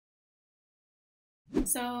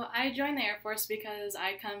So I joined the Air Force because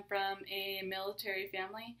I come from a military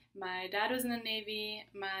family. My dad was in the Navy,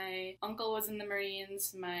 my uncle was in the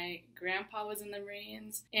Marines, my grandpa was in the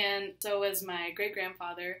Marines, and so was my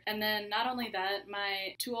great-grandfather. And then not only that,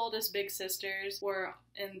 my two oldest big sisters were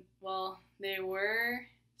in, well, they were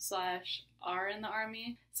slash are in the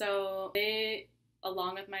Army. So they,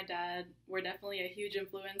 along with my dad, were definitely a huge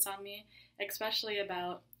influence on me, especially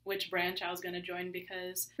about which branch I was going to join,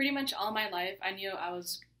 because pretty much all my life I knew I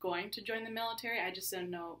was going to join the military. I just didn't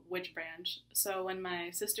know which branch. So when my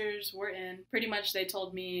sisters were in, pretty much they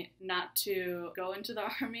told me not to go into the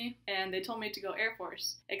Army, and they told me to go Air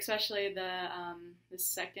Force, especially the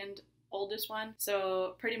second oldest one.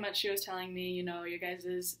 So pretty much she was telling me, you know, your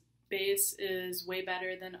guys' base is way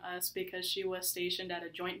better than us, because she was stationed at a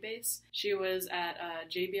joint base. She was at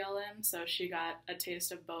JBLM, so she got a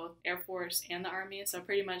taste of both Air Force and the Army. So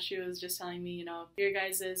pretty much she was just telling me, you know, your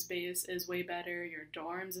guys' base is way better, your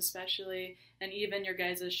dorms especially, and even your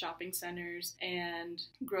guys' shopping centers and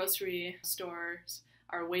grocery stores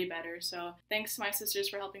are way better. So thanks to my sisters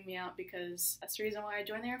for helping me out, because that's the reason why I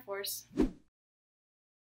joined the Air Force.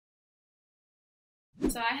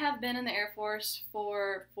 So I have been in the Air Force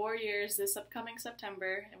for 4 years this upcoming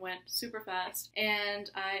September. It went super fast. And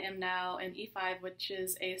I am now an E5, which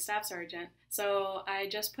is a staff sergeant. So I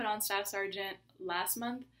just put on staff sergeant last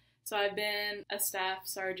month. So I've been a staff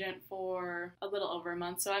sergeant for a little over a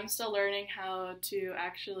month. So I'm still learning how to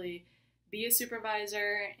actually be a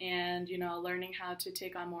supervisor and, you know, learning how to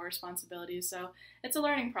take on more responsibilities. So it's a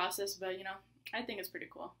learning process, but, you know, I think it's pretty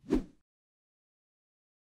cool.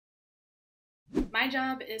 My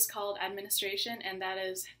job is called administration, and that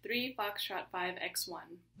is 3 Foxtrot 5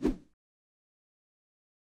 X1.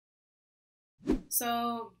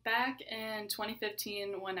 So back in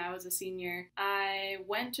 2015, when I was a senior, I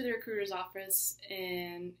went to the recruiter's office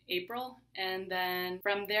in April, and then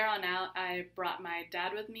from there on out, I brought my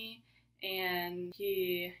dad with me, and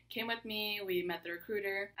he came with me. We met the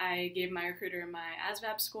recruiter. I gave my recruiter my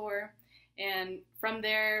ASVAB score. And from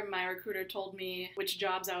there, my recruiter told me which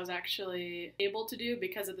jobs I was actually able to do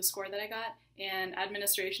because of the score that I got, and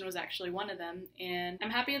administration was actually one of them. And I'm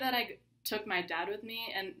happy that I took my dad with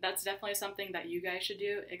me, and that's definitely something that you guys should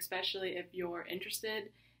do, especially if you're interested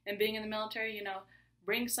in being in the military. You know,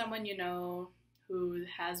 bring someone you know who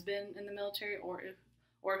has been in the military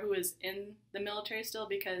or who is in the military still,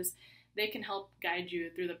 because they can help guide you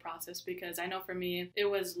through the process. Because I know for me, it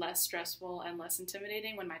was less stressful and less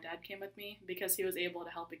intimidating when my dad came with me, because he was able to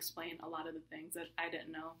help explain a lot of the things that I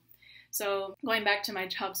didn't know. So going back to my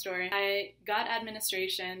job story, I got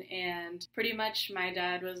administration, and pretty much my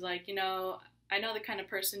dad was like, you know, I know the kind of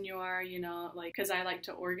person you are, you know, like, because I like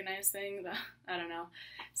to organize things. I don't know.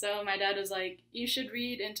 So my dad was like, you should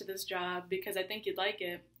read into this job because I think you'd like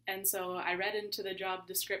it. And so I read into the job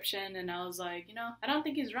description, and I was like, you know, I don't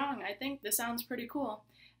think he's wrong. I think this sounds pretty cool.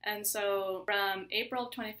 And so from April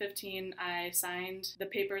of 2015, I signed the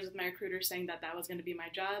papers with my recruiter saying that that was going to be my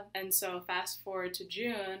job. And so fast forward to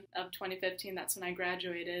June of 2015, that's when I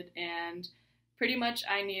graduated. And pretty much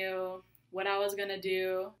I knew what I was going to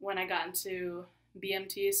do when I got into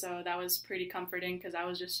BMT, so that was pretty comforting because I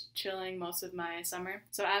was just chilling most of my summer.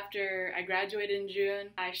 So after I graduated in June,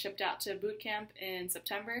 I shipped out to boot camp in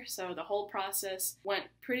September, so the whole process went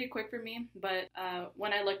pretty quick for me. But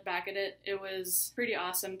when I look back at it, it was pretty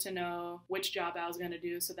awesome to know which job I was going to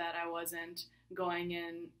do, so that I wasn't going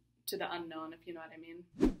in to the unknown, if you know what I mean.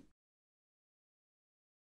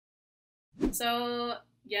 So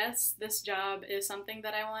yes, this job is something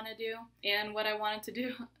that I want to do and what I wanted to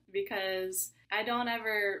do, because I don't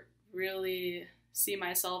ever really see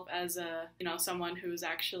myself as a, you know, someone who's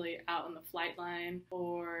actually out on the flight line,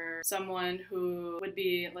 or someone who would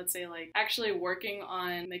be, let's say, like actually working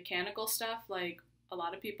on mechanical stuff like a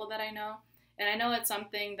lot of people that I know. And I know it's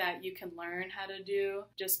something that you can learn how to do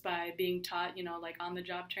just by being taught, you know, like on the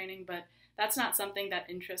job training, but that's not something that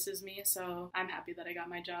interests me. So I'm happy that I got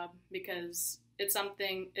my job, because it's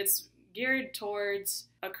something, it's geared towards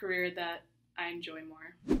a career that I enjoy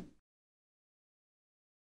more.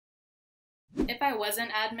 If I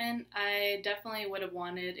wasn't admin, I definitely would have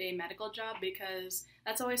wanted a medical job, because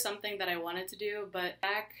that's always something that I wanted to do. But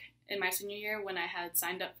back in my senior year, when I had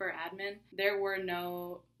signed up for admin, there were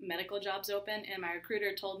no medical jobs open, and my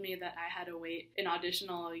recruiter told me that I had to wait an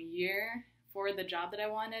auditional year for the job that I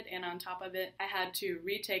wanted, and on top of it, I had to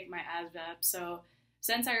retake my ASVAB. So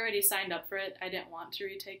since I already signed up for it, I didn't want to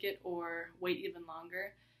retake it or wait even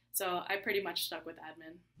longer. So I pretty much stuck with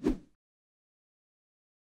admin.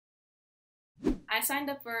 I signed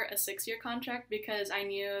up for a 6-year contract because I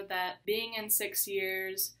knew that being in 6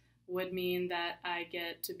 years would mean that I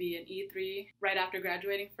get to be an E3 right after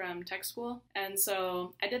graduating from tech school. And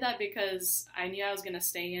so I did that because I knew I was going to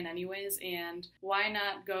stay in anyways, and why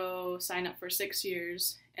not go sign up for 6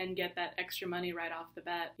 years and get that extra money right off the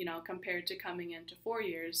bat, compared to coming into 4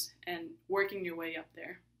 years and working your way up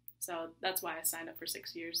there. So that's why I signed up for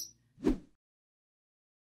 6 years.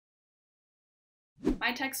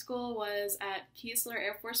 My tech school was at Keesler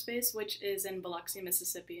Air Force Base, which is in Biloxi,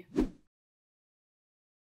 Mississippi.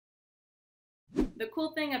 The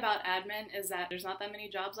cool thing about admin is that there's not that many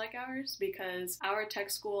jobs like ours because our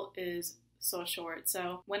tech school is so short.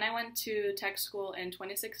 So when I went to tech school in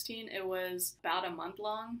 2016, it was about a month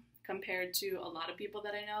long compared to a lot of people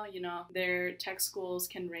that I know. Their tech schools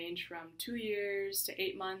can range from 2 years to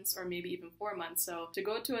 8 months or maybe even 4 months. So to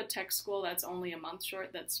go to a tech school that's only a month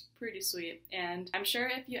short, that's pretty sweet. And I'm sure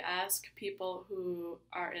if you ask people who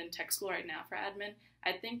are in tech school right now for admin,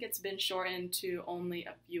 I think it's been shortened to only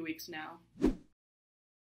a few weeks now.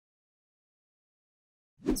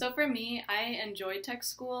 So for me, I enjoyed tech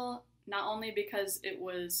school not only because it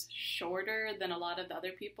was shorter than a lot of the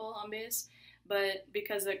other people on base, but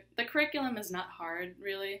because the curriculum is not hard,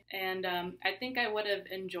 really. And I think I would have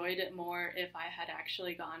enjoyed it more if I had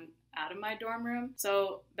actually gone out of my dorm room.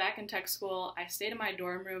 So back in tech school, I stayed in my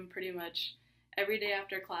dorm room pretty much every day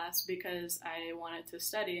after class because I wanted to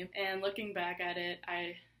study. And looking back at it,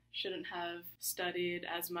 I shouldn't have studied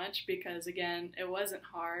as much because, again, it wasn't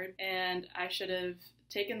hard, and I should have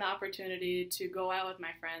taken the opportunity to go out with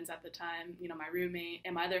my friends at the time, my roommate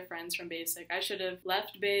and my other friends from basic. I should have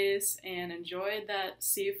left base and enjoyed that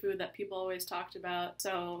seafood that people always talked about.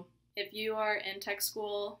 So if you are in tech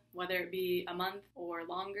school, whether it be a month or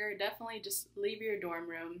longer, definitely just leave your dorm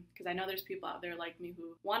room, because I know there's people out there like me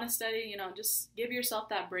who want to study. Just give yourself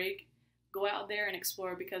that break. Go out there and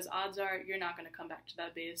explore, because odds are you're not going to come back to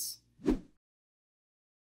that base.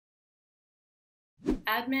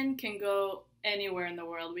 Admin can go anywhere in the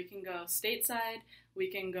world. We can go stateside,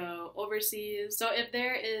 we can go overseas. So if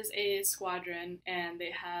there is a squadron and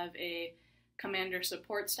they have a commander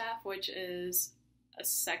support staff, which is a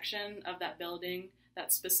section of that building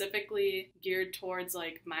that's specifically geared towards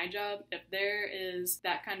like my job, if there is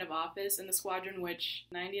that kind of office in the squadron, which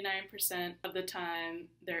 99% of the time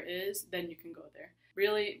there is, then you can go there.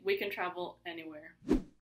 Really, we can travel anywhere.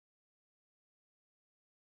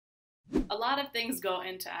 A lot of things go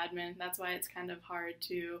into admin. That's why it's kind of hard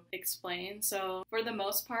to explain. So for the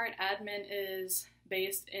most part, admin is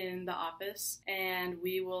based in the office, and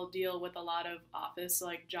we will deal with a lot of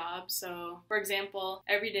office-like jobs. So for example,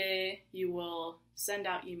 every day you will send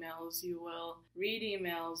out emails, you will read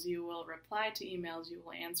emails, you will reply to emails, you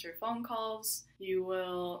will answer phone calls,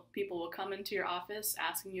 people will come into your office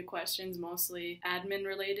asking you questions, mostly admin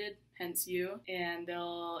related, hence you, and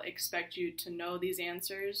they'll expect you to know these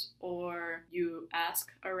answers, or you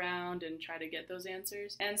ask around and try to get those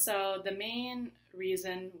answers. And so the main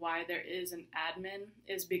reason why there is an admin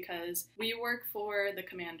is because we work for the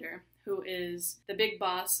commander, who is the big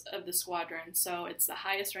boss of the squadron. So it's the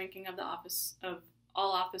highest ranking of the office of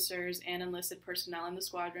all officers and enlisted personnel in the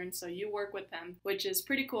squadron. So you work with them, which is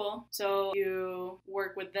pretty cool. So you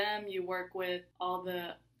work with them, you work with all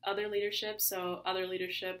the other leadership. So other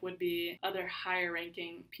leadership would be other higher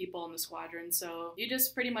ranking people in the squadron. So you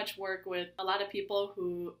just pretty much work with a lot of people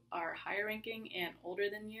who are higher ranking and older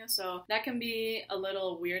than you. So that can be a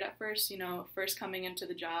little weird at first. First coming into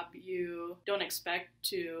the job, you don't expect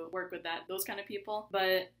to work with those kind of people.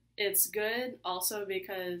 But it's good also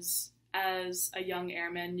because as a young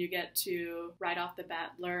airman, you get to right off the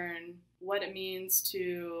bat learn what it means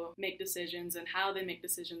to make decisions and how they make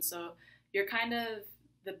decisions. So you're kind of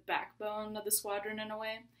the backbone of the squadron in a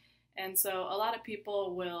way. And so a lot of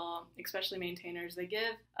people will, especially maintainers, they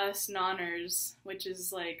give us nonners, which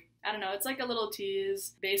is like, I don't know, it's like a little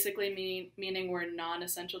tease, basically meaning we're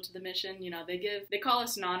non-essential to the mission. They call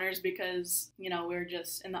us nonners because, we're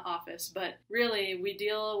just in the office. But really, we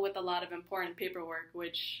deal with a lot of important paperwork,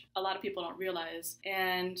 which a lot of people don't realize.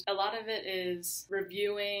 And a lot of it is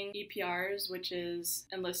reviewing EPRs, which is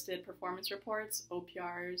enlisted performance reports,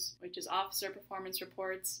 OPRs, which is officer performance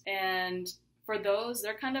reports. And for those,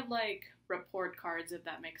 they're kind of like report cards, if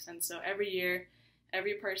that makes sense. So every year,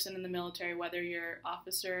 every person in the military, whether you're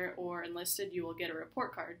officer or enlisted, you will get a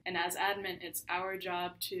report card. And as admin, it's our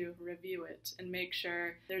job to review it and make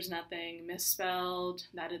sure there's nothing misspelled,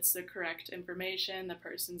 that it's the correct information, the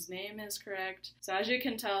person's name is correct. So as you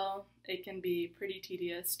can tell, it can be pretty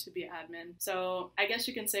tedious to be admin. So I guess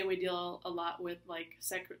you can say we deal a lot with like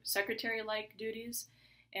secretary-like duties.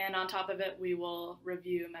 And on top of it, we will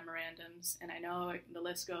review memorandums. And I know the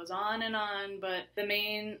list goes on, but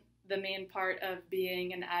the the main part of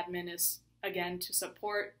being an admin is, again, to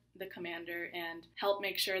support the commander and help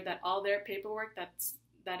make sure that all their paperwork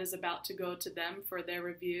that is about to go to them for their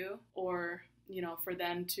review, or for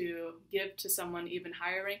them to give to someone even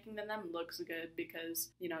higher ranking than them, looks good, because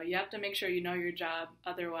you have to make sure you know your job.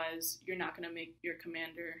 Otherwise, you're not going to make your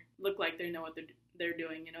commander look like they know what they're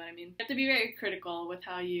doing. You know what I mean? You have to be very critical with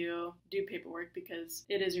how you do paperwork, because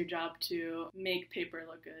it is your job to make paper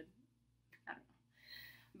look good. I don't know.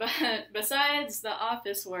 But besides the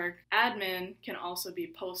office work, admin can also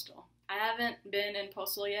be postal. I haven't been in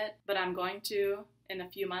postal yet, but I'm going to in a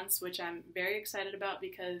few months, which I'm very excited about,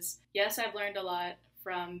 because yes, I've learned a lot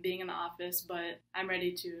from being in the office, but I'm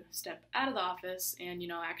ready to step out of the office and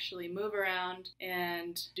actually move around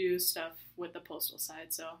and do stuff with the postal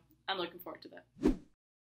side. So I'm looking forward to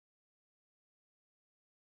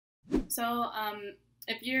that. So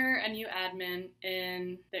if you're a new admin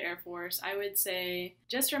in the Air Force, I would say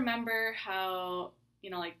just remember how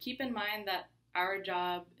keep in mind that our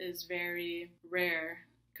job is very rare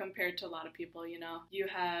compared to a lot of people. You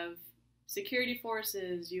have security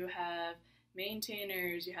forces, you have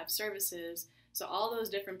maintainers, you have services. So all those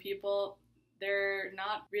different people, they're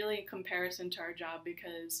not really in comparison to our job,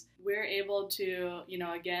 because we're able to,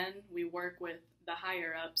 again, we work with the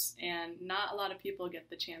higher ups, and not a lot of people get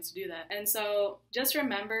the chance to do that. And so just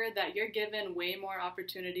remember that you're given way more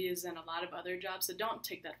opportunities than a lot of other jobs, so don't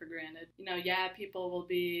take that for granted. Yeah, people will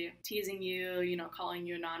be teasing you, calling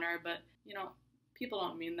you an honor, but people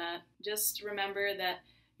don't mean that. Just remember that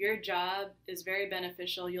your job is very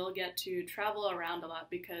beneficial. You'll get to travel around a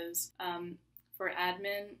lot, because for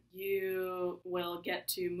admin, you will get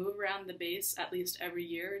to move around the base at least every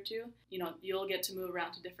year or two. You'll get to move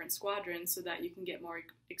around to different squadrons so that you can get more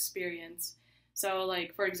experience. So,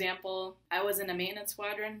 for example, I was in a maintenance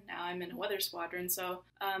squadron, now I'm in a weather squadron. So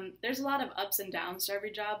there's a lot of ups and downs to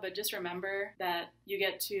every job, but just remember that you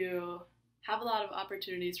get to have a lot of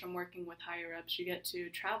opportunities from working with higher ups. You get to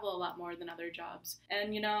travel a lot more than other jobs.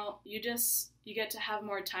 And, you get to have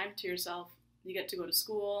more time to yourself. You get to go to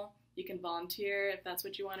school. You can volunteer if that's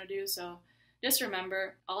what you want to do. So just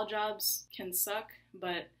remember, all jobs can suck,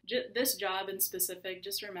 but this job in specific,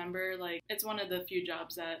 just remember, it's one of the few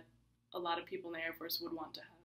jobs that a lot of people in the Air Force would want to have.